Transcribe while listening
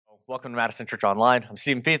Welcome to Madison Church Online. I'm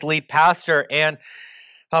Stephen Feith, lead pastor, and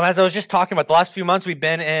as I was just talking about, the last few months we've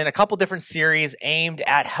been in a couple different series aimed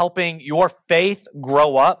at helping your faith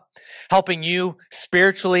grow up, helping you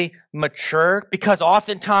spiritually mature, because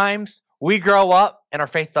oftentimes we grow up and our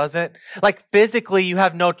faith doesn't. Like physically, you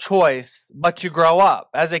have no choice but to grow up.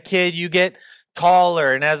 As a kid, you get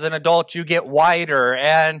taller, and as an adult you get whiter,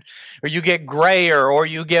 or you get grayer, or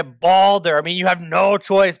you get balder. I mean, you have no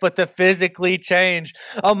choice but to physically change.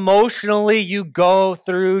 Emotionally, you go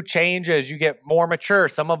through changes. You get more mature.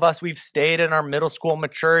 Some of us, we've stayed in our middle school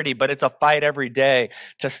maturity, but it's a fight every day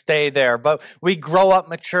to stay there. But we grow up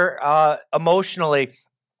mature emotionally.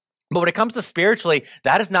 But when it comes to spiritually,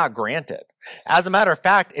 that is not granted. As a matter of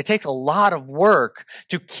fact, it takes a lot of work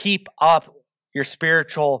to keep up your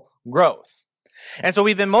spiritual growth. And so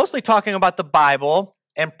we've been mostly talking about the Bible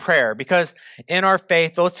and prayer, because in our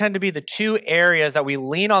faith, those tend to be the two areas that we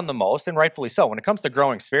lean on the most, and rightfully so. When it comes to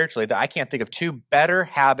growing spiritually, I can't think of two better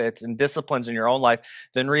habits and disciplines in your own life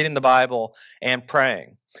than reading the Bible and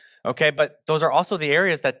praying. Okay, but those are also the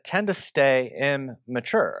areas that tend to stay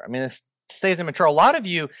immature. I mean, it stays immature. A lot of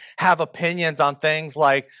you have opinions on things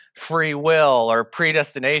like free will or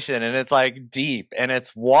predestination, and it's like deep and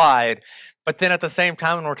it's wide. But then at the same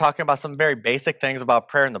time, when we're talking about some very basic things about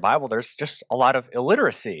prayer in the Bible, there's just a lot of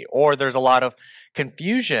illiteracy, or there's a lot of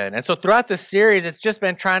confusion. And so throughout this series, it's just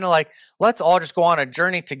been trying to let's all just go on a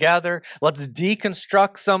journey together. Let's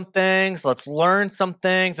deconstruct some things. Let's learn some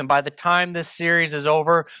things. And by the time this series is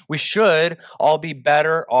over, we should all be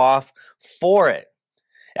better off for it.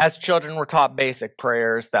 As children, we're taught basic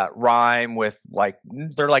prayers that rhyme with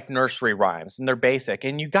they're like nursery rhymes, and they're basic,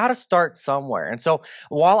 and you got to start somewhere. And so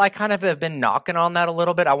while I kind of have been knocking on that a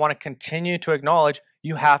little bit, I want to continue to acknowledge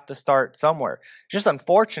you have to start somewhere. It's just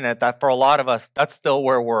unfortunate that for a lot of us, that's still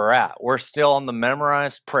where we're at. We're still on the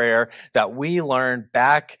memorized prayer that we learned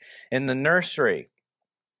back in the nursery.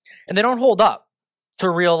 And they don't hold up to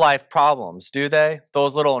real life problems, do they?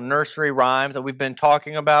 Those little nursery rhymes that we've been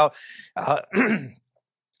talking about.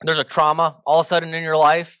 There's a trauma all of a sudden in your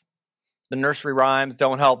life. The nursery rhymes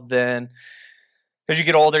don't help then. As you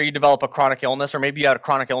get older, you develop a chronic illness, or maybe you had a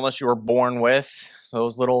chronic illness you were born with.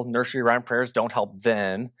 Those little nursery rhyme prayers don't help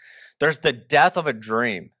then. There's the death of a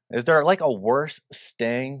dream. Is there a worse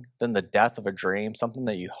sting than the death of a dream? Something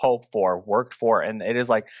that you hoped for, worked for, and it is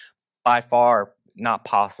by far not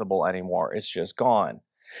possible anymore. It's just gone.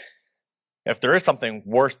 If there is something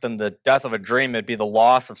worse than the death of a dream, it'd be the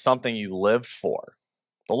loss of something you lived for.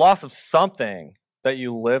 The loss of something that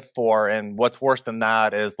you live for, and what's worse than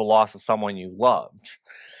that is the loss of someone you loved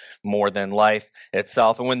more than life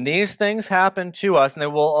itself. And when these things happen to us, and they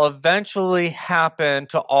will eventually happen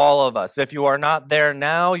to all of us, if you are not there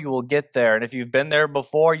now, you will get there. And if you've been there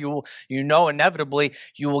before, you know inevitably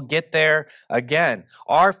you will get there again.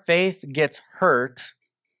 Our faith gets hurt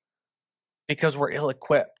because we're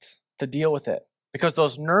ill-equipped to deal with it. Because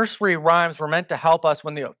those nursery rhymes were meant to help us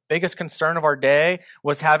when the biggest concern of our day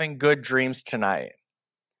was having good dreams tonight.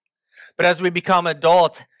 But as we become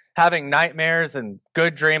adults, having nightmares and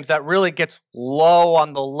good dreams, that really gets low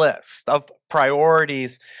on the list of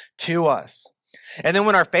priorities to us. And then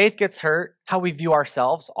when our faith gets hurt, how we view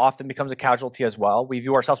ourselves often becomes a casualty as well. We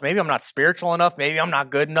view ourselves, maybe I'm not spiritual enough, maybe I'm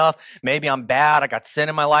not good enough, maybe I'm bad, I got sin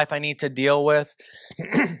in my life I need to deal with.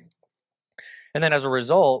 And then as a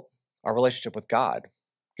result, our relationship with God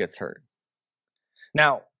gets hurt.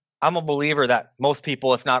 Now, I'm a believer that most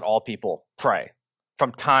people, if not all people, pray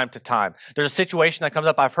from time to time. There's a situation that comes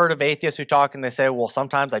up. I've heard of atheists who talk and they say, well,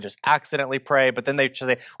 sometimes I just accidentally pray, but then they say,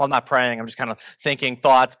 well, I'm not praying, I'm just kind of thinking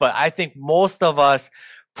thoughts. But I think most of us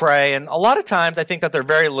pray, and a lot of times I think that they're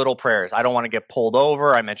very little prayers. I don't want to get pulled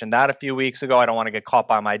over. I mentioned that a few weeks ago. I don't want to get caught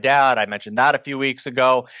by my dad. I mentioned that a few weeks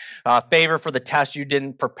ago. Favor for the test you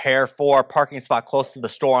didn't prepare for. Parking spot close to the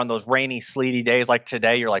store on those rainy, sleety days like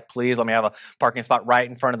today. You're like, please let me have a parking spot right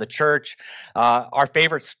in front of the church. Our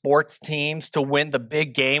favorite sports teams to win the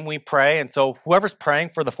big game, we pray. And so whoever's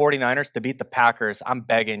praying for the 49ers to beat the Packers, I'm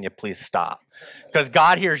begging you, please stop. Because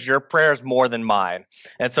God hears your prayers more than mine.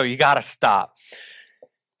 And so you got to stop.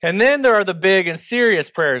 And then there are the big and serious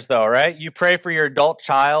prayers, though, right? You pray for your adult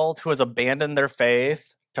child who has abandoned their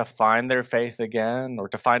faith to find their faith again, or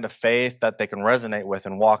to find a faith that they can resonate with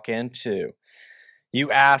and walk into. You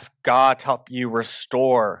ask God to help you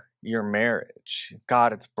restore your marriage.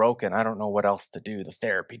 God, it's broken. I don't know what else to do. The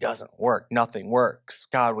therapy doesn't work. Nothing works.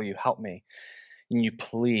 God, will you help me? And you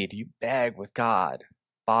plead, you beg with God,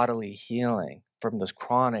 bodily healing from this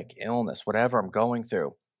chronic illness, whatever I'm going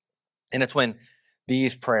through. And it's when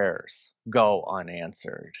these prayers go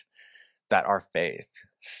unanswered that our faith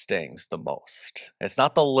stings the most. It's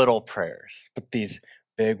not the little prayers, but these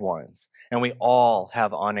big ones. And we all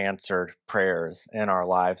have unanswered prayers in our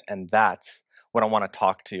lives. And that's what I want to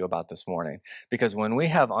talk to you about this morning. Because when we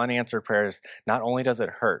have unanswered prayers, not only does it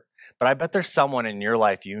hurt, but I bet there's someone in your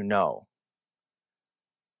life you know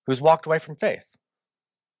who's walked away from faith.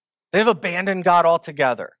 They've abandoned God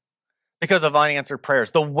altogether because of unanswered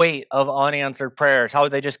prayers, the weight of unanswered prayers, how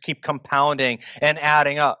they just keep compounding and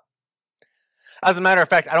adding up. As a matter of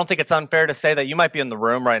fact, I don't think it's unfair to say that you might be in the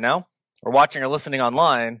room right now or watching or listening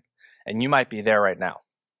online, and you might be there right now.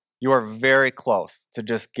 You are very close to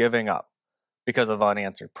just giving up because of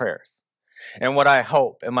unanswered prayers. And what I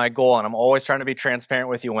hope and my goal, and I'm always trying to be transparent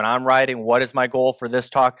with you when I'm writing what is my goal for this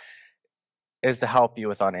talk, is to help you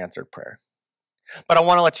with unanswered prayer. But I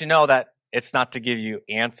want to let you know that it's not to give you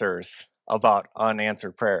answers about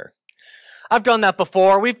unanswered prayer. I've done that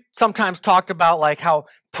before. We've sometimes talked about like how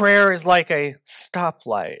prayer is like a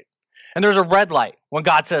stoplight. And there's a red light when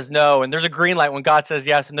God says no, and there's a green light when God says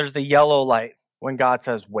yes, and there's the yellow light when God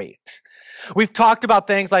says wait. We've talked about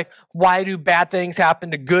things like, why do bad things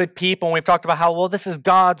happen to good people? And we've talked about how, well, this is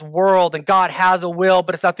God's world, and God has a will,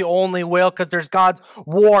 but it's not the only will because there's God's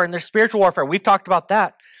war and there's spiritual warfare. We've talked about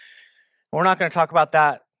that. We're not going to talk about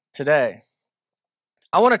that today.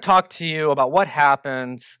 I want to talk to you about what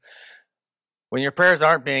happens when your prayers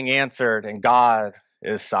aren't being answered and God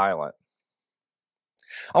is silent.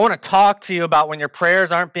 I want to talk to you about when your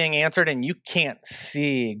prayers aren't being answered and you can't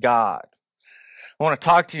see God. I want to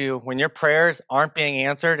talk to you when your prayers aren't being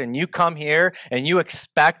answered and you come here and you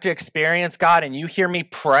expect to experience God and you hear me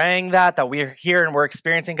praying that we're here and we're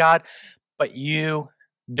experiencing God, but you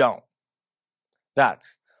don't.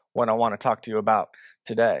 That's what I want to talk to you about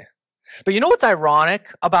today. But you know what's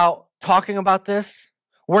ironic about talking about this?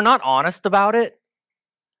 We're not honest about it.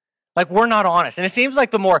 Like, we're not honest. And it seems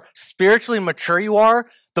like the more spiritually mature you are,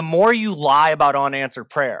 the more you lie about unanswered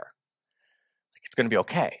prayer. Like, it's going to be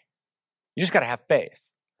okay. You just got to have faith.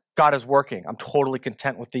 God is working. I'm totally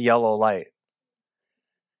content with the yellow light.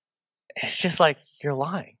 It's just like, you're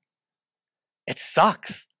lying. It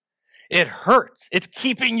sucks. It hurts. It's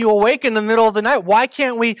keeping you awake in the middle of the night. Why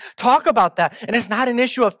can't we talk about that? And it's not an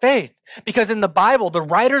issue of faith. Because in the Bible, the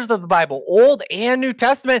writers of the Bible, Old and New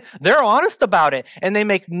Testament, they're honest about it. And they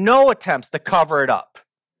make no attempts to cover it up.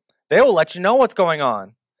 They will let you know what's going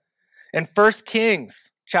on. In 1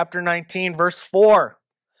 Kings chapter 19, verse 4,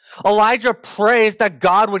 Elijah prays that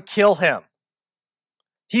God would kill him.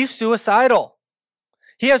 He's suicidal.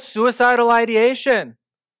 He has suicidal ideation.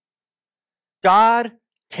 God,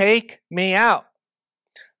 take me out.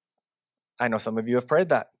 I know some of you have prayed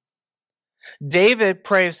that. David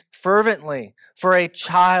prays fervently for a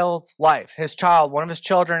child's life. His child, one of his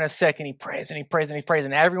children is sick, and he prays and he prays and he prays,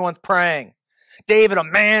 and everyone's praying. David, a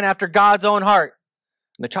man after God's own heart.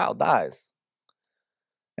 And the child dies.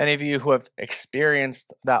 Any of you who have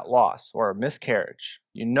experienced that loss or a miscarriage,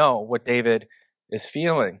 you know what David is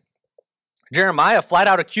feeling. Jeremiah flat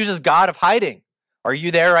out accuses God of hiding. Are you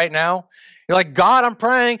there right now? You're like, God, I'm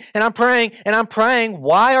praying and I'm praying and I'm praying.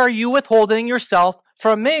 Why are you withholding yourself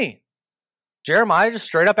from me? Jeremiah just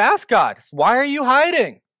straight up asked God, why are you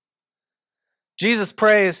hiding? Jesus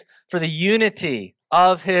prays for the unity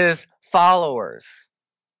of his followers.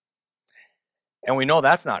 And we know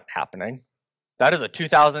that's not happening. That is a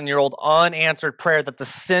 2,000-year-old unanswered prayer that the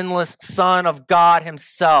sinless Son of God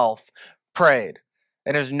himself prayed.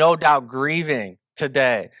 And is no doubt grieving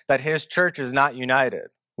today that his church is not united.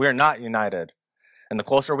 We are not united. And the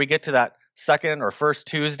closer we get to that second or first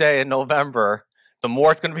Tuesday in November, the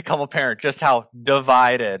more it's going to become apparent just how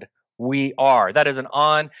divided we are. That is an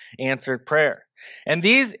unanswered prayer. And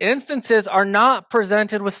these instances are not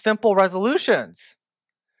presented with simple resolutions.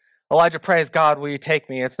 Elijah prays, God, will you take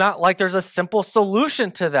me? It's not like there's a simple solution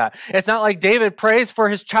to that. It's not like David prays for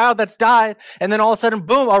his child that's died, and then all of a sudden,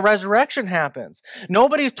 boom, a resurrection happens.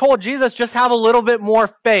 Nobody's told Jesus, just have a little bit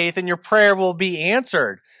more faith and your prayer will be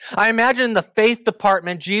answered. I imagine in the faith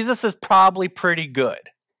department, Jesus is probably pretty good.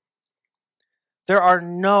 There are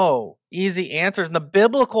no easy answers, and the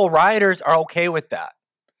biblical writers are okay with that.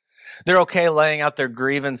 They're okay laying out their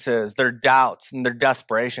grievances, their doubts, and their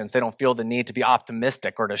desperations. They don't feel the need to be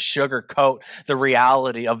optimistic or to sugarcoat the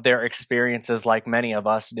reality of their experiences like many of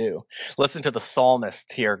us do. Listen to the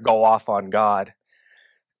psalmist here go off on God.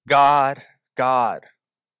 God, God,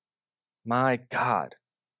 my God,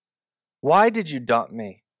 why did you dump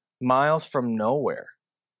me miles from nowhere?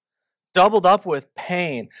 Doubled up with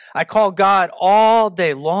pain, I call God all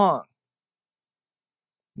day long.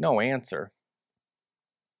 No answer.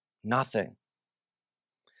 Nothing.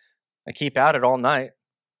 I keep at it all night,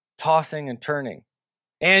 tossing and turning.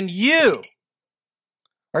 And you,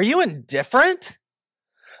 are you indifferent?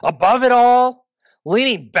 Above it all,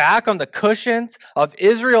 leaning back on the cushions of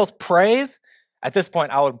Israel's praise, at this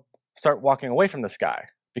point, I would start walking away from this guy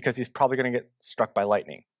because he's probably going to get struck by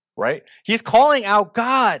lightning, right? He's calling out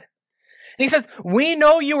God. And he says, we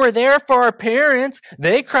know you were there for our parents.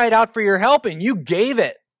 They cried out for your help and you gave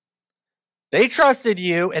it. They trusted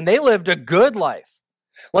you and they lived a good life.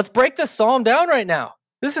 Let's break this psalm down right now.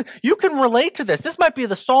 You can relate to this. This might be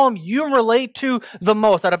the psalm you relate to the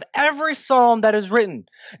most out of every psalm that is written.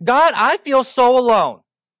 God, I feel so alone.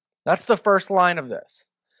 That's the first line of this.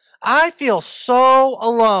 I feel so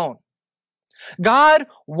alone. God,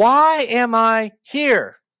 why am I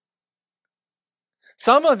here?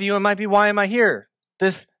 Some of you, it might be, why am I here?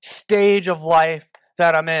 This stage of life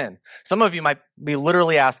that I'm in. Some of you might be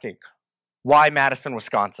literally asking, why Madison,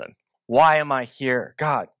 Wisconsin? Why am I here?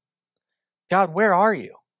 God, where are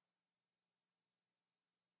you?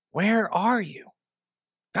 Where are you?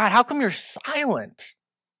 God, how come you're silent?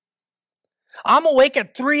 I'm awake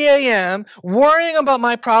at 3 a.m., worrying about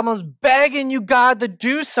my problems, begging you, God, to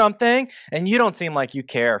do something, and you don't seem like you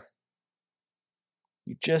care.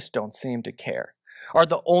 You just don't seem to care. Are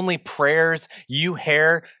the only prayers you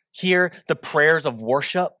hear the prayers of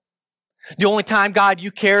worship? The only time, God,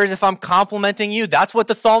 you care is if I'm complimenting you? That's what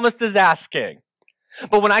the psalmist is asking.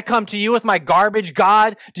 But when I come to you with my garbage,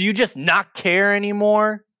 God, do you just not care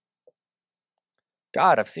anymore?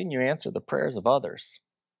 God, I've seen you answer the prayers of others.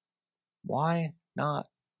 Why not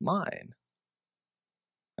mine?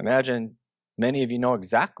 Imagine many of you know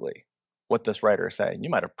exactly what this writer is saying. You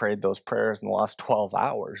might have prayed those prayers in the last 12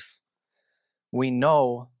 hours. We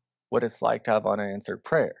know what it's like to have unanswered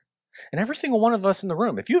prayer. And every single one of us in the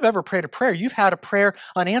room, if you've ever prayed a prayer, you've had a prayer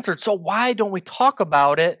unanswered. So why don't we talk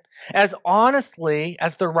about it as honestly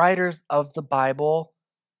as the writers of the Bible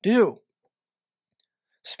do?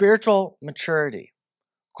 Spiritual maturity,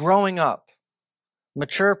 growing up,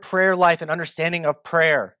 mature prayer life and understanding of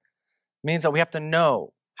prayer means that we have to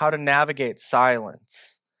know how to navigate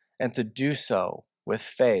silence and to do so with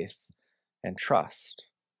faith and trust.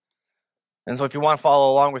 And so if you want to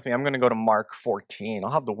follow along with me, I'm going to go to Mark 14.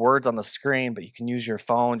 I'll have the words on the screen, but you can use your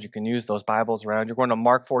phones. You can use those Bibles around. You're going to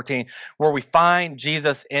Mark 14, where we find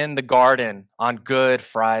Jesus in the garden on Good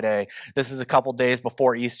Friday. This is a couple days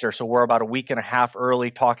before Easter, so we're about a week and a half early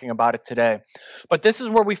talking about it today. But this is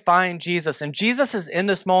where we find Jesus, and Jesus is in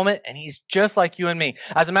this moment, and he's just like you and me.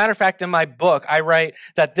 As a matter of fact, in my book, I write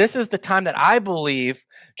that this is the time that I believe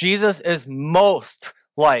Jesus is most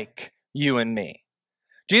like you and me.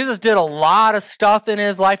 Jesus did a lot of stuff in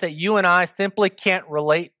his life that you and I simply can't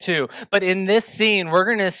relate to. But in this scene, we're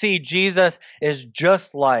going to see Jesus is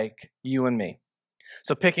just like you and me.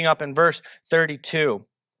 So picking up in verse 32,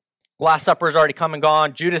 Last Supper has already come and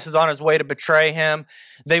gone. Judas is on his way to betray him.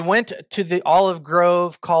 They went to the olive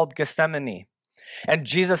grove called Gethsemane. And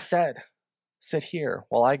Jesus said, sit here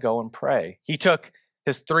while I go and pray. He took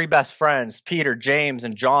his 3 best friends, Peter, James,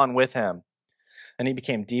 and John, with him. And he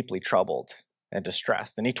became deeply troubled and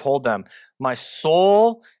distressed. And he told them, my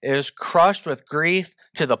soul is crushed with grief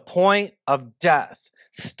to the point of death.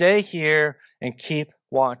 Stay here and keep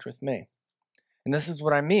watch with me. And this is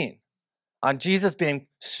what I mean on Jesus being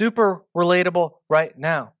super relatable right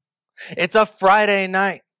now. It's a Friday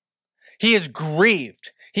night. He is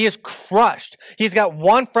grieved. He is crushed. He's got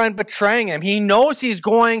one friend betraying him. He knows he's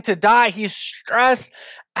going to die. He's stressed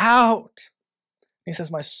out. He says,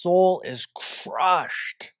 my soul is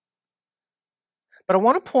crushed. But I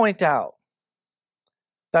want to point out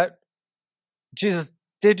that Jesus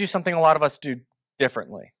did do something a lot of us do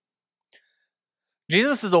differently.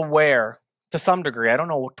 Jesus is aware to some degree, I don't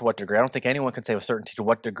know to what degree, I don't think anyone can say with certainty to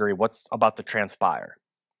what degree what's about to transpire.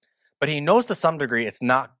 But he knows to some degree it's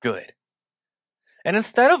not good. And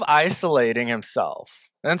instead of isolating himself,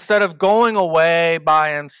 instead of going away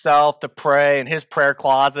by himself to pray in his prayer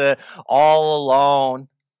closet all alone,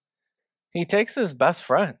 he takes his best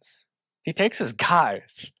friends. He takes his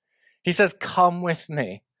guys. He says, come with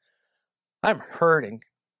me. I'm hurting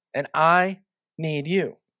and I need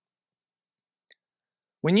you.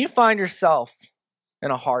 When you find yourself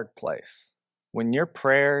in a hard place, when your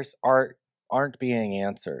prayers aren't being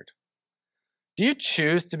answered, do you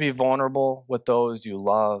choose to be vulnerable with those you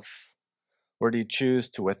love, or do you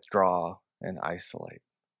choose to withdraw and isolate?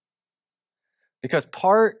 Because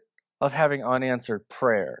part of having unanswered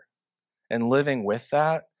prayer and living with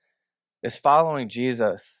that is following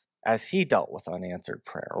Jesus as he dealt with unanswered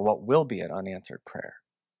prayer, or what will be an unanswered prayer.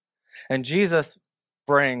 And Jesus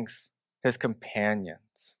brings his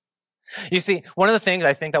companions. You see, one of the things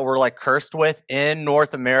I think that we're cursed with in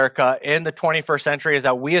North America in the 21st century is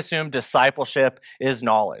that we assume discipleship is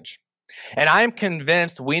knowledge. And I'm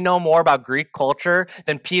convinced we know more about Greek culture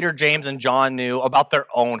than Peter, James, and John knew about their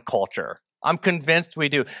own culture. I'm convinced we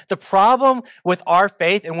do. The problem with our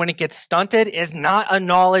faith and when it gets stunted is not a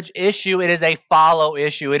knowledge issue. It is a follow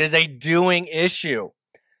issue. It is a doing issue.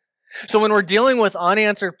 So when we're dealing with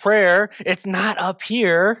unanswered prayer, it's not up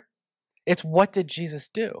here. It's what did Jesus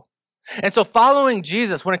do? And so following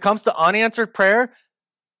Jesus when it comes to unanswered prayer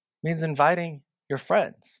means inviting your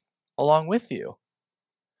friends along with you.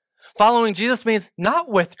 Following Jesus means not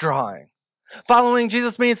withdrawing. Following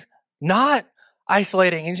Jesus means not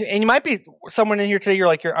isolating. And you might be someone in here today, you're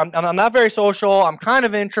like, I'm not very social, I'm kind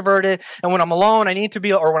of introverted, and when I'm alone, I need to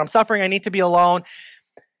be, or when I'm suffering, I need to be alone.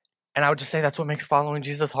 And I would just say that's what makes following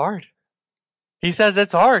Jesus hard. He says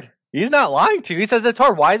it's hard. He's not lying to you. He says it's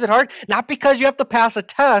hard. Why is it hard? Not because you have to pass a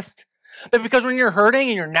test, but because when you're hurting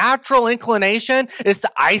and your natural inclination is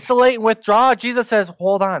to isolate and withdraw, Jesus says,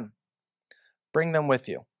 hold on. Bring them with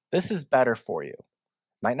you. This is better for you.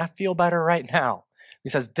 Might not feel better right now. He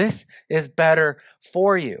says, this is better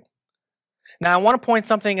for you. Now, I want to point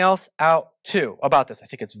something else out too about this. I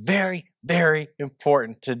think it's very, very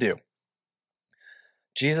important to do.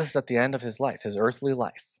 Jesus is at the end of his life, his earthly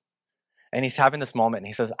life. And he's having this moment and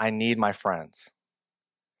he says, I need my friends.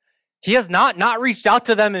 He has not reached out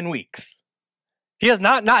to them in weeks. He has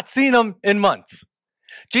not seen them in months.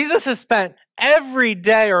 Jesus has spent every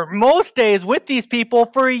day or most days with these people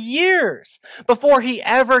for years before he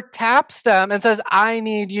ever taps them and says, I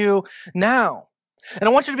need you now. And I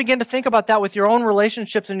want you to begin to think about that with your own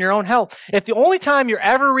relationships and your own health. If the only time you're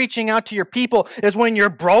ever reaching out to your people is when you're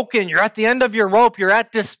broken, you're at the end of your rope, you're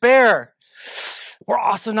at despair, we're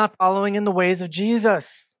also not following in the ways of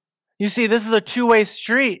Jesus. You see, this is a two-way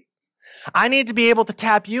street. I need to be able to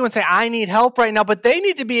tap you and say, I need help right now, but they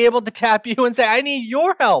need to be able to tap you and say, I need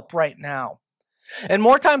your help right now. And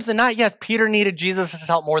more times than not, yes, Peter needed Jesus'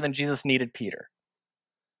 help more than Jesus needed Peter.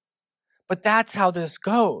 But that's how this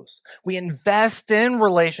goes. We invest in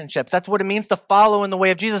relationships. That's what it means to follow in the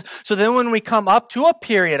way of Jesus. So then when we come up to a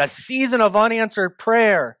period, a season of unanswered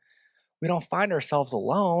prayer, we don't find ourselves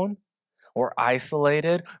alone or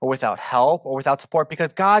isolated or without help or without support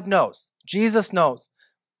because God knows, Jesus knows,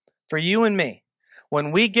 for you and me,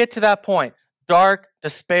 when we get to that point, dark,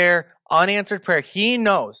 despair, unanswered prayer, he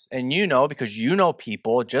knows, and you know because you know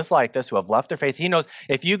people just like this who have left their faith, he knows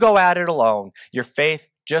if you go at it alone, your faith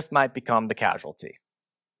just might become the casualty.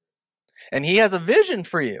 And he has a vision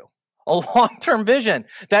for you, a long-term vision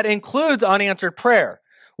that includes unanswered prayer,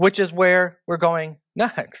 which is where we're going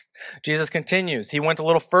next. Jesus continues. He went a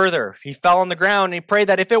little further. He fell on the ground and he prayed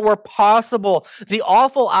that if it were possible, the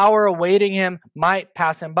awful hour awaiting him might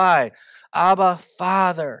pass him by. Abba,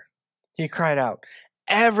 Father, he cried out,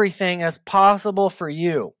 everything is possible for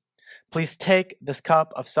you. Please take this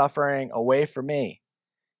cup of suffering away from me.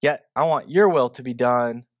 Yet I want your will to be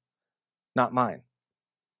done, not mine.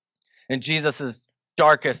 In Jesus'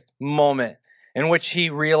 darkest moment, in which he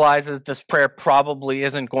realizes this prayer probably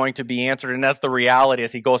isn't going to be answered. And that's the reality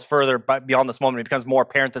as he goes further beyond this moment. It becomes more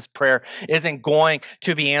apparent this prayer isn't going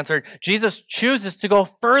to be answered. Jesus chooses to go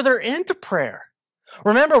further into prayer.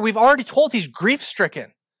 Remember, we've already told he's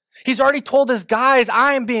grief-stricken. He's already told his guys,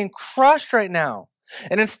 I am being crushed right now.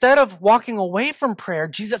 And instead of walking away from prayer,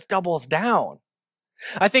 Jesus doubles down.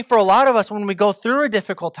 I think for a lot of us, when we go through a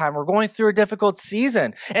difficult time, we're going through a difficult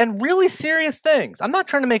season and really serious things. I'm not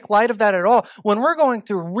trying to make light of that at all. When we're going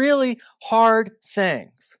through really hard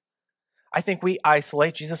things, I think we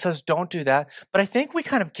isolate. Jesus says, don't do that. But I think we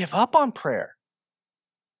kind of give up on prayer.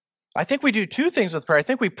 I think we do two things with prayer. I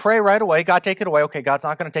think we pray right away. God, take it away. Okay, God's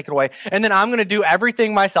not going to take it away. And then I'm going to do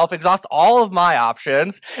everything myself, exhaust all of my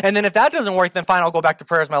options. And then if that doesn't work, then fine, I'll go back to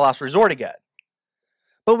prayer as my last resort again.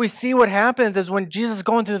 But we see what happens is when Jesus is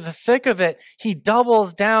going through the thick of it, he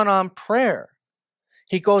doubles down on prayer.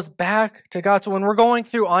 He goes back to God. So when we're going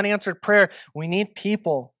through unanswered prayer, we need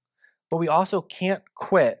people, but we also can't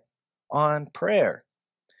quit on prayer.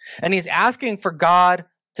 And he's asking for God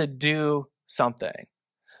to do something.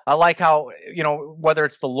 I like how, whether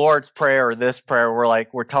it's the Lord's Prayer or this prayer,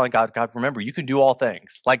 we're telling God, remember, you can do all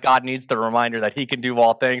things. Like God needs the reminder that he can do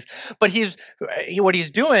all things. But what he's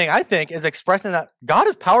doing, I think, is expressing that God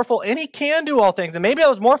is powerful and he can do all things. And maybe that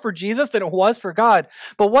was more for Jesus than it was for God.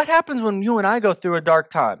 But what happens when you and I go through a dark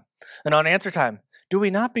time, an unanswered time? Do we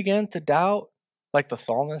not begin to doubt like the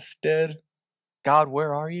psalmist did? God,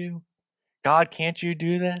 where are you? God, can't you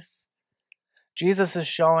do this? Jesus is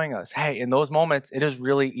showing us, hey, in those moments, it is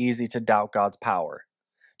really easy to doubt God's power.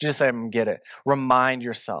 Just say, get it. Remind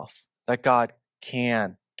yourself that God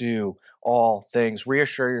can do all things.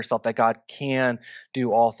 Reassure yourself that God can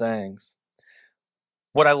do all things.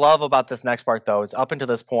 What I love about this next part, though, is up until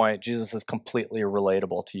this point, Jesus is completely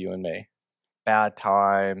relatable to you and me. Bad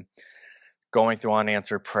time, going through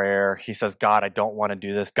unanswered prayer. He says, God, I don't want to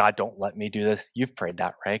do this. God, don't let me do this. You've prayed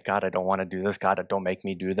that, right? God, I don't want to do this. God, don't make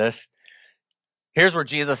me do this. Here's where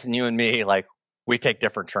Jesus and you and me, we take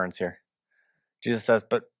different turns here. Jesus says,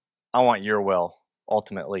 but I want your will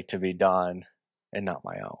ultimately to be done and not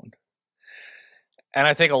my own. And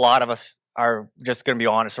I think a lot of us are just going to be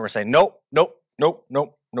honest and we're saying, nope, nope, nope,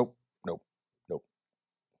 nope, nope, nope, nope.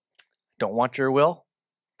 Don't want your will.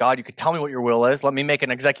 God, you could tell me what your will is. Let me make an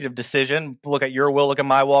executive decision. Look at your will, look at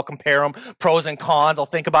my will, compare them, pros and cons. I'll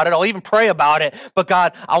think about it. I'll even pray about it. But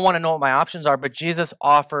God, I want to know what my options are. But Jesus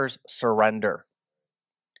offers surrender.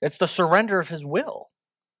 It's the surrender of his will.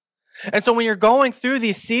 And so when you're going through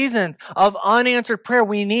these seasons of unanswered prayer,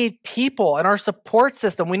 we need people in our support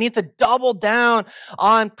system. We need to double down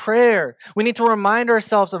on prayer. We need to remind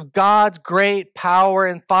ourselves of God's great power.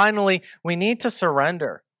 And finally, we need to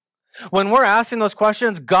surrender. When we're asking those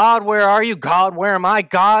questions, God, where are you? God, where am I?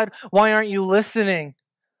 God, why aren't you listening?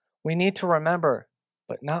 We need to remember,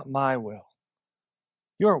 but not my will,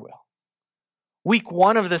 your will. Week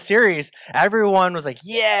 1 of the series, everyone was like,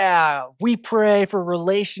 yeah, we pray for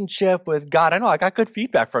relationship with God. I know I got good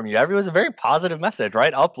feedback from you. It was a very positive message,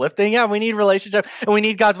 right? Uplifting. Yeah, we need relationship and we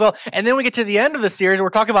need God's will. And then we get to the end of the series and we're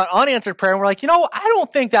talking about unanswered prayer. And we're like, I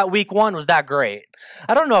don't think that week 1 was that great.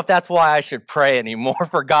 I don't know if that's why I should pray anymore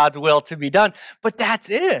for God's will to be done. But that's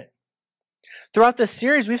it. Throughout this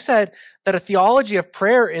series, we've said that a theology of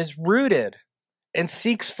prayer is rooted and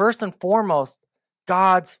seeks first and foremost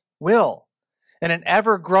God's will and an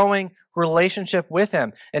ever-growing relationship with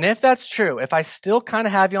him. And if that's true, if I still kind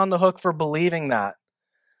of have you on the hook for believing that,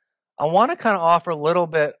 I want to kind of offer a little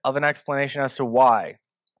bit of an explanation as to why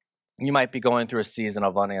you might be going through a season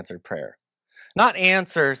of unanswered prayer. Not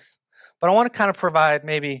answers, but I want to kind of provide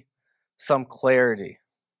maybe some clarity.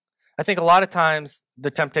 I think a lot of times the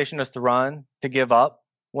temptation is to run, to give up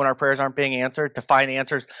when our prayers aren't being answered, to find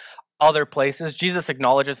answers other places. Jesus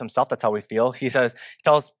acknowledges himself. That's how we feel. He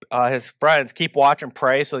tells his friends, keep watch and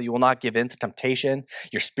pray so that you will not give in to temptation.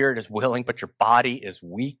 Your spirit is willing, but your body is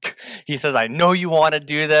weak. He says, I know you want to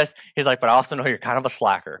do this. He's like, but I also know you're kind of a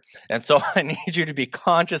slacker. And so I need you to be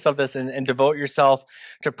conscious of this and devote yourself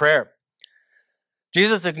to prayer.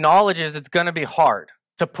 Jesus acknowledges it's going to be hard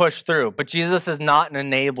to push through, but Jesus is not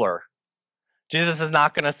an enabler. Jesus is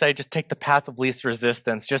not going to say, just take the path of least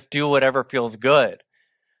resistance. Just do whatever feels good.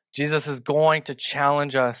 Jesus is going to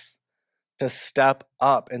challenge us to step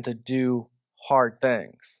up and to do hard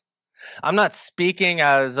things. I'm not speaking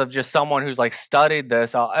as of just someone who's studied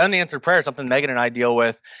this. Unanswered prayer is something Megan and I deal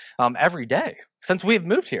with every day since we've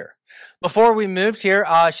moved here. Before we moved here,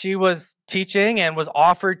 she was teaching and was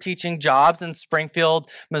offered teaching jobs in Springfield,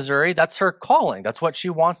 Missouri. That's her calling. That's what she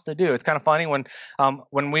wants to do. It's kind of funny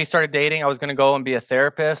when we started dating, I was going to go and be a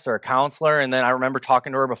therapist or a counselor. And then I remember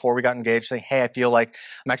talking to her before we got engaged saying, hey, I feel like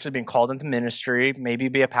I'm actually being called into ministry, maybe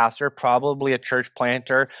be a pastor, probably a church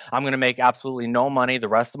planter. I'm going to make absolutely no money the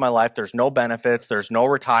rest of my life. There's no benefits. There's no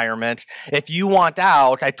retirement. If you want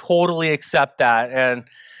out, I totally accept that.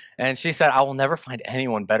 And she said, I will never find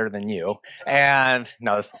anyone better than you. And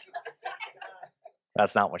no,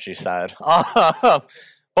 that's not what she said.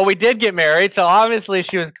 But we did get married, so obviously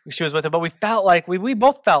she was with it. But we felt like we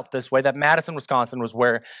both felt this way, that Madison, Wisconsin was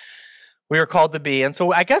where we were called to be. And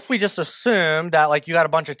so I guess we just assumed that you got a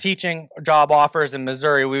bunch of teaching job offers in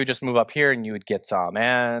Missouri, we would just move up here and you would get some.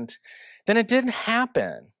 And then it didn't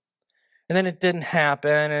happen.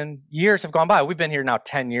 And years have gone by. We've been here now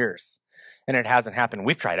 10 years. And it hasn't happened.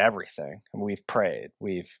 We've tried everything. We've prayed.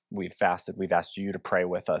 We've fasted. We've asked you to pray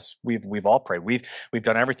with us. We've all prayed. We've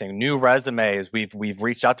done everything. New resumes. We've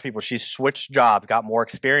reached out to people. She's switched jobs, got more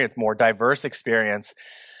experience, more diverse experience.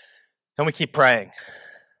 And we keep praying.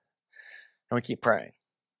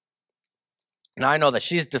 Now I know that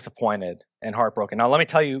she's disappointed and heartbroken. Now let me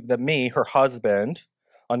tell you that me, her husband,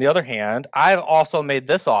 on the other hand, I've also made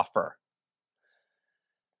this offer.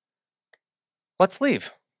 Let's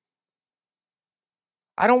leave.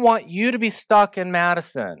 I don't want you to be stuck in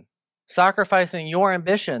Madison, sacrificing your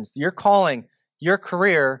ambitions, your calling, your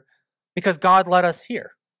career, because God led us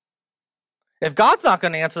here. If God's not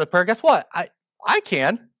going to answer the prayer, guess what? I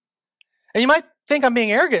can. And you might think I'm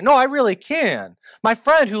being arrogant. No, I really can. My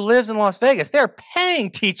friend who lives in Las Vegas, they're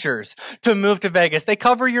paying teachers to move to Vegas. They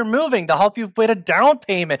cover your moving. They'll help you with a down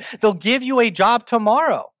payment. They'll give you a job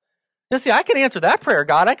tomorrow. You see, I can answer that prayer,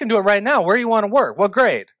 God. I can do it right now. Where do you want to work? What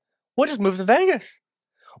grade? We'll just move to Vegas.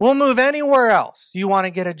 We'll move anywhere else you want to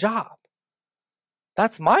get a job.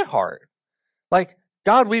 That's my heart.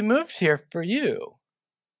 God, we moved here for you.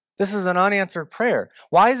 This is an unanswered prayer.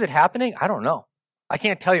 Why is it happening? I don't know. I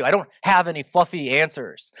can't tell you. I don't have any fluffy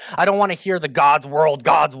answers. I don't want to hear the God's world,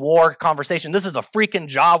 God's war conversation. This is a freaking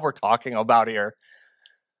job we're talking about here.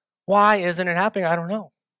 Why isn't it happening? I don't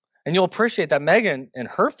know. And you'll appreciate that Megan, in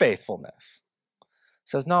her faithfulness,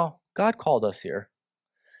 says, no, God called us here.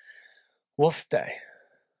 We'll stay.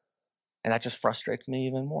 And that just frustrates me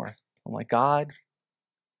even more. I'm like, God,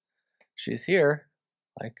 she's here.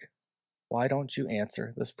 Like, why don't you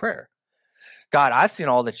answer this prayer? God, I've seen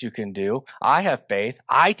all that you can do. I have faith.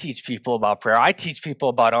 I teach people about prayer. I teach people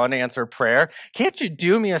about unanswered prayer. Can't you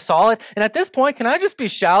do me a solid? And at this point, can I just be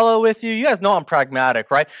shallow with you? You guys know I'm pragmatic,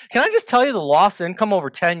 right? Can I just tell you the lost income over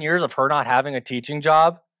 10 years of her not having a teaching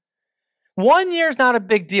job? 1 year is not a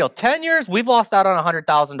big deal. 10 years, we've lost out on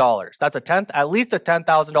 $100,000. That's at least a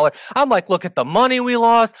 $10,000. I'm like, look at the money we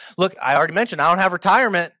lost. Look, I already mentioned I don't have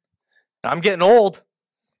retirement. I'm getting old.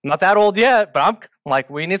 I'm not that old yet, but I'm like,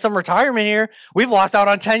 we need some retirement here. We've lost out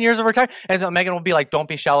on 10 years of retirement. And so Megan will be like, don't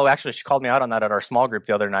be shallow. Actually, she called me out on that at our small group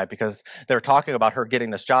the other night because they were talking about her getting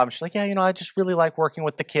this job. And she's like, yeah, I just really like working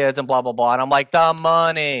with the kids and blah, blah, blah. And I'm like, the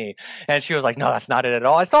money. And she was like, no, that's not it at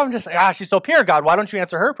all. I saw him just like, she's so pure, God. Why don't you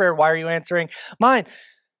answer her prayer? Why are you answering mine?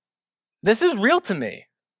 This is real to me.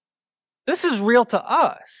 This is real to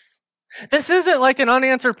us. This isn't like an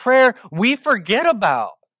unanswered prayer we forget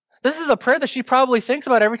about. This is a prayer that she probably thinks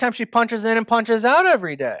about every time she punches in and punches out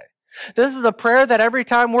every day. This is a prayer that every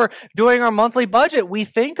time we're doing our monthly budget, we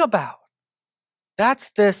think about.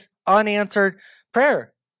 That's this unanswered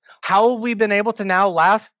prayer. How have we been able to now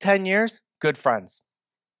last 10 years? Good friends.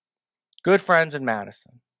 Good friends in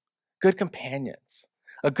Madison. Good companions.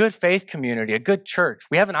 A good faith community, a good church.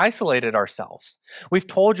 We haven't isolated ourselves. We've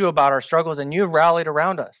told you about our struggles and you've rallied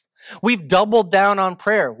around us. We've doubled down on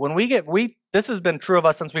prayer. This has been true of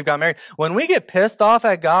us since we've got married. When we get pissed off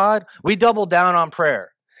at God, we double down on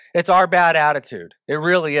prayer. It's our bad attitude. It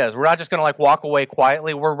really is. We're not just going to walk away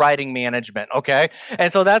quietly. We're writing management, okay?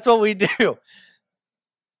 And so that's what we do.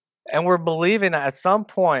 And we're believing that at some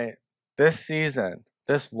point, this season,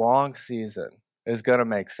 this long season, is going to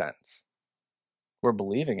make sense. We're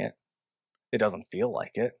believing it. It doesn't feel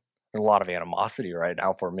like it. There's a lot of animosity right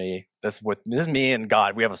now for me. This is me and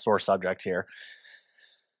God. We have a sore subject here.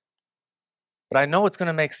 But I know it's going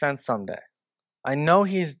to make sense someday. I know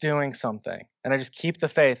he's doing something. And I just keep the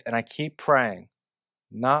faith and I keep praying.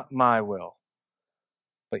 Not my will,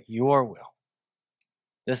 but your will.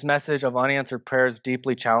 This message of unanswered prayer is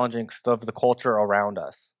deeply challenging because of the culture around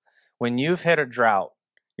us. When you've hit a drought,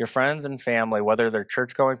 your friends and family, whether they're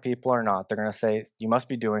church-going people or not, they're going to say, you must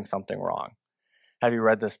be doing something wrong. Have you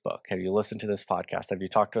read this book? Have you listened to this podcast? Have you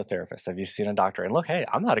talked to a therapist? Have you seen a doctor? And look, hey,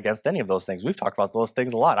 I'm not against any of those things. We've talked about those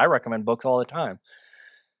things a lot. I recommend books all the time.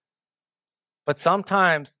 But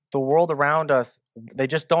sometimes the world around us, they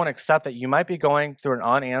just don't accept that you might be going through an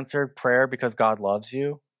unanswered prayer because God loves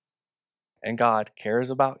you and God cares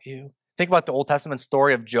about you. Think about the Old Testament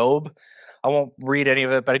story of Job. I won't read any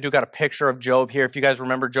of it, but I do got a picture of Job here. If you guys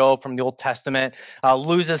remember Job from the Old Testament,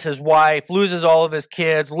 loses his wife, loses all of his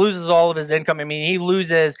kids, loses all of his income. I mean, he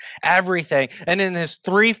loses everything. And then his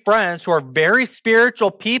three friends who are very spiritual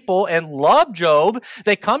people and love Job,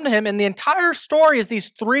 they come to him, and the entire story is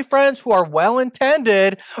these three friends who are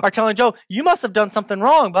well-intended are telling Job, you must have done something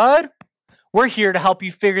wrong, bud. We're here to help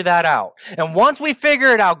you figure that out. And once we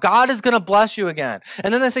figure it out, God is going to bless you again.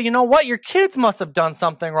 And then they say, you know what? Your kids must have done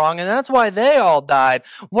something wrong, and that's why they all died.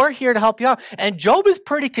 We're here to help you out. And Job is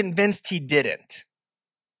pretty convinced he didn't.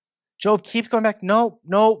 Job keeps going back, nope.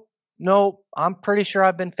 I'm pretty sure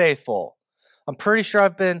I've been faithful. I'm pretty sure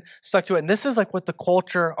I've been stuck to it. And this is like what the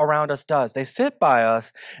culture around us does. They sit by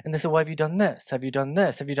us and they say, well, have you done this? Have you done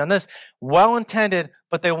this? Have you done this? Well-intended,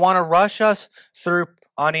 but they want to rush us through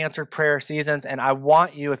unanswered prayer seasons. And I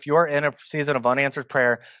want you, if you're in a season of unanswered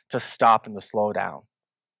prayer, to stop and to slow down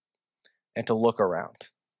and to look around.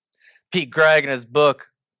 Pete Greig, in his book,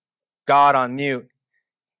 God on Mute,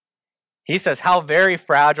 he says how very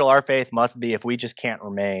fragile our faith must be if we just can't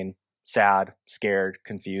remain sad, scared,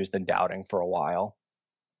 confused, and doubting for a while.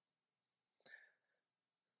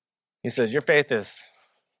 He says your faith is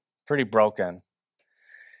pretty broken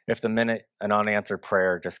if the minute an unanswered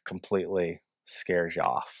prayer just completely scares you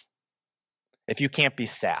off. If you can't be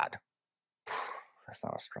sad, that's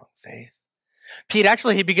not a strong faith. Pete,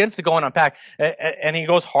 actually, he begins to go and unpack, and he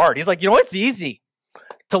goes hard. He's like, it's easy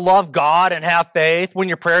to love God and have faith when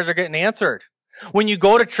your prayers are getting answered. When you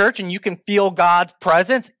go to church and you can feel God's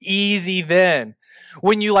presence, easy then.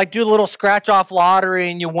 When you do a little scratch-off lottery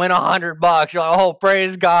and you win $100, you're like, oh,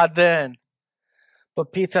 praise God then.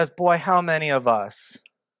 But Pete says, boy, how many of us,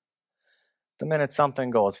 the minute something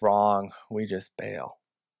goes wrong, we just bail.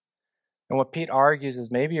 And what Pete argues is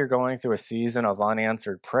maybe you're going through a season of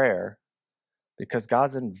unanswered prayer because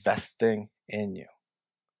God's investing in you.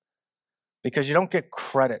 Because you don't get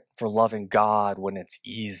credit for loving God when it's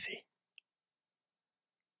easy.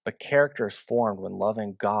 But character is formed when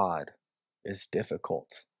loving God is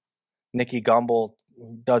difficult. Nicky Gumbel,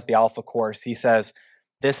 who does the Alpha course, he says,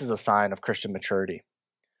 this is a sign of Christian maturity.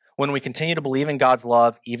 When we continue to believe in God's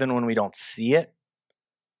love, even when we don't see it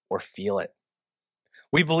or feel it.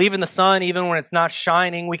 We believe in the sun even when it's not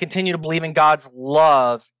shining. We continue to believe in God's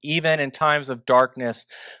love even in times of darkness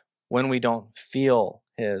when we don't feel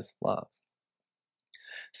his love.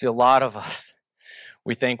 See, a lot of us,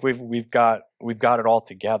 we think we've got it all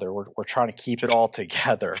together. We're trying to keep it all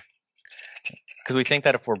together because we think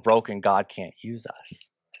that if we're broken, God can't use us.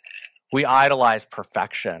 We idolize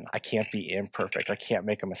perfection. I can't be imperfect. I can't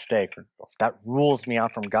make a mistake. That rules me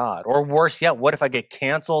out from God. Or worse yet, what if I get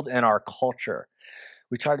canceled in our culture?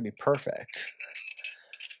 We try to be perfect.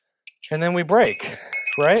 And then we break,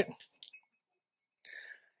 right?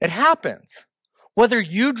 It happens. Whether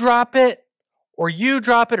you drop it, or you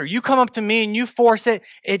come up to me and you force it,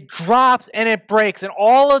 it drops and it breaks, and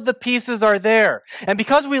all of the pieces are there. And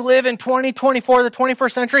because we live in 2024, the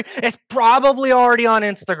 21st century, it's probably already on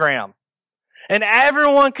Instagram. And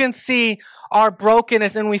everyone can see our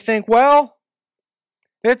brokenness, and we think, well,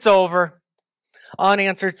 it's over.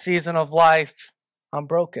 Unanswered season of life. I'm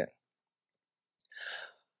broken.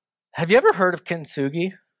 Have you ever heard of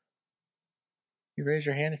kintsugi? You raise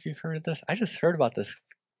your hand if you've heard of this. I just heard about this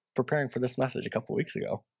preparing for this message a couple weeks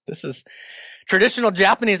ago. This is traditional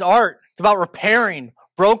Japanese art. It's about repairing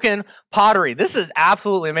broken pottery. This is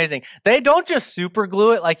absolutely amazing. They don't just super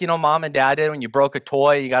glue it like, mom and dad did when you broke a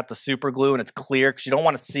toy. You got the super glue and it's clear because you don't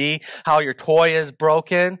want to see how your toy is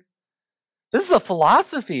broken. This is a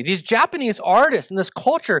philosophy. These Japanese artists and this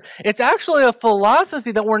culture, it's actually a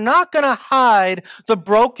philosophy that we're not going to hide the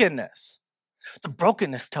brokenness. The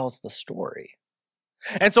brokenness tells the story.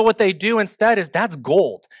 And so what they do instead is that's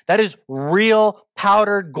gold. That is real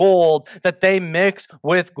powdered gold that they mix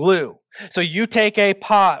with glue. So you take a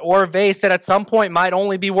pot or a vase that at some point might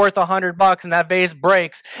only be worth $100 and that vase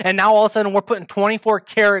breaks. And now all of a sudden we're putting 24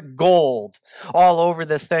 karat gold all over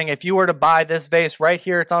this thing. If you were to buy this vase right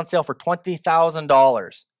here, it's on sale for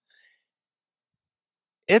 $20,000.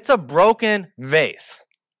 It's a broken vase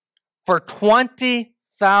for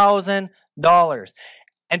 $20,000.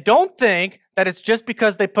 And don't think that it's just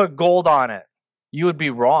because they put gold on it. You would be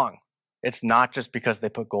wrong. It's not just because they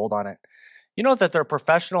put gold on it. You know that there are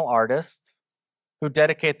professional artists who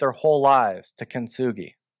dedicate their whole lives to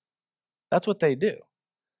kintsugi. That's what they do.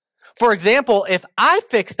 For example, if I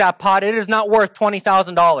fix that pot, it is not worth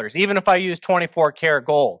 $20,000, even if I use 24 karat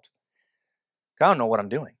gold. I don't know what I'm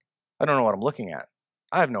doing. I don't know what I'm looking at.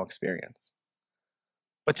 I have no experience.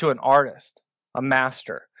 But to an artist, a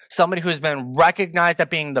master, somebody who's been recognized at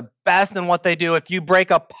being the best in what they do, if you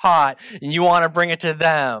break a pot and you want to bring it to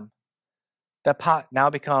them, that pot now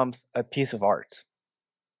becomes a piece of art.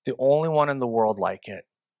 The only one in the world like it.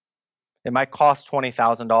 It might cost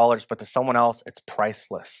 $20,000, but to someone else, it's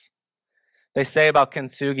priceless. They say about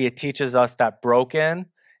kintsugi, it teaches us that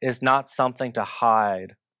broken is not something to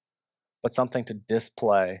hide, but something to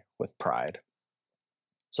display with pride.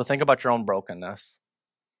 So think about your own brokenness.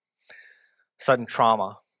 Sudden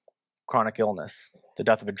trauma, chronic illness, the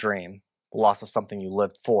death of a dream, the loss of something you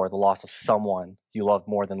lived for, the loss of someone you love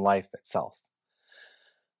more than life itself.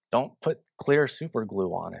 Don't put clear super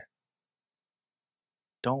glue on it.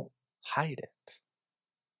 Don't hide it.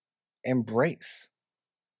 Embrace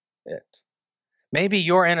it. Maybe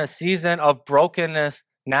you're in a season of brokenness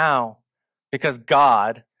now because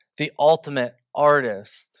God, the ultimate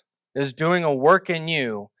artist, is doing a work in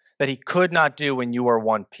you that he could not do when you were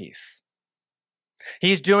one piece.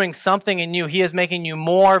 He's doing something in you. He is making you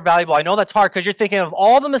more valuable. I know that's hard because you're thinking of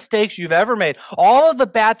all the mistakes you've ever made, all of the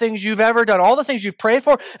bad things you've ever done, all the things you've prayed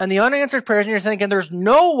for, and the unanswered prayers, and you're thinking, there's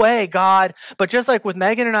no way, God. But just like with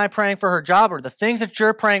Megan and I praying for her job or the things that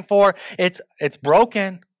you're praying for, it's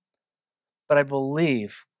broken. But I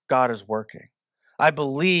believe God is working. I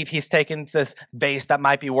believe he's taken this vase that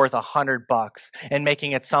might be worth $100 and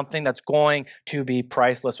making it something that's going to be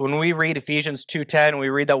priceless. When we read Ephesians 2:10, we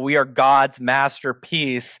read that we are God's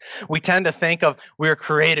masterpiece. We tend to think of we are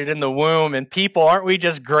created in the womb and people, aren't we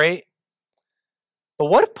just great?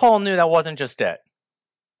 But what if Paul knew that wasn't just it?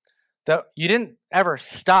 That you didn't ever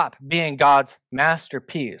stop being God's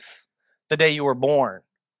masterpiece the day you were born.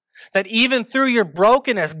 That even through your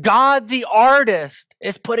brokenness, God the artist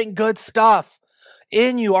is putting good stuff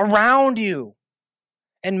in you, around you,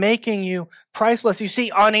 and making you priceless. You see,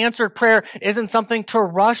 unanswered prayer isn't something to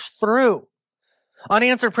rush through.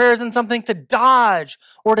 Unanswered prayer isn't something to dodge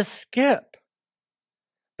or to skip.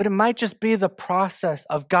 But it might just be the process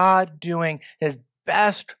of God doing his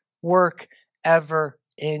best work ever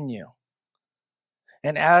in you.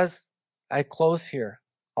 And as I close here,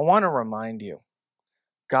 I want to remind you,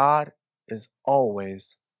 God is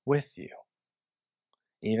always with you.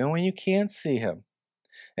 Even when you can't see him,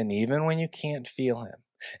 and even when you can't feel him,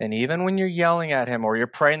 and even when you're yelling at him or you're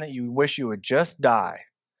praying that you wish you would just die,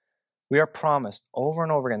 we are promised over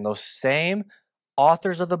and over again, those same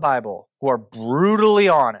authors of the Bible who are brutally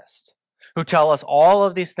honest, who tell us all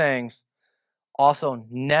of these things, also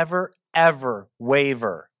never, ever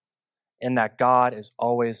waver in that God is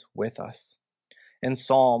always with us. In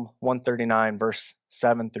Psalm 139, verse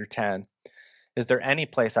 7 through 10, is there any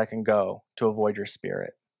place I can go to avoid your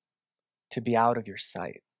spirit, to be out of your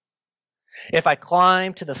sight? If I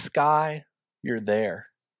climb to the sky, you're there.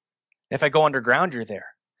 If I go underground, you're there.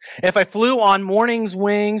 If I flew on morning's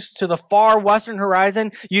wings to the far western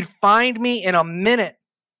horizon, you'd find me in a minute.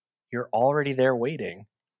 You're already there waiting.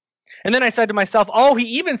 And then I said to myself, oh, he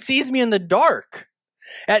even sees me in the dark.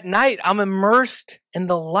 At night, I'm immersed in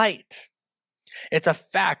the light. It's a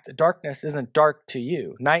fact that darkness isn't dark to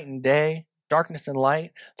you. Night and day, darkness and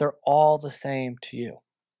light, they're all the same to you.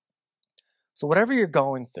 So whatever you're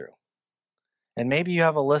going through, and maybe you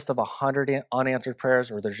have a list of 100 unanswered prayers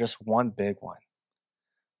or there's just one big one,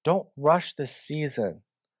 don't rush this season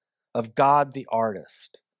of God the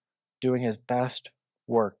artist doing his best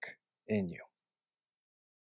work in you.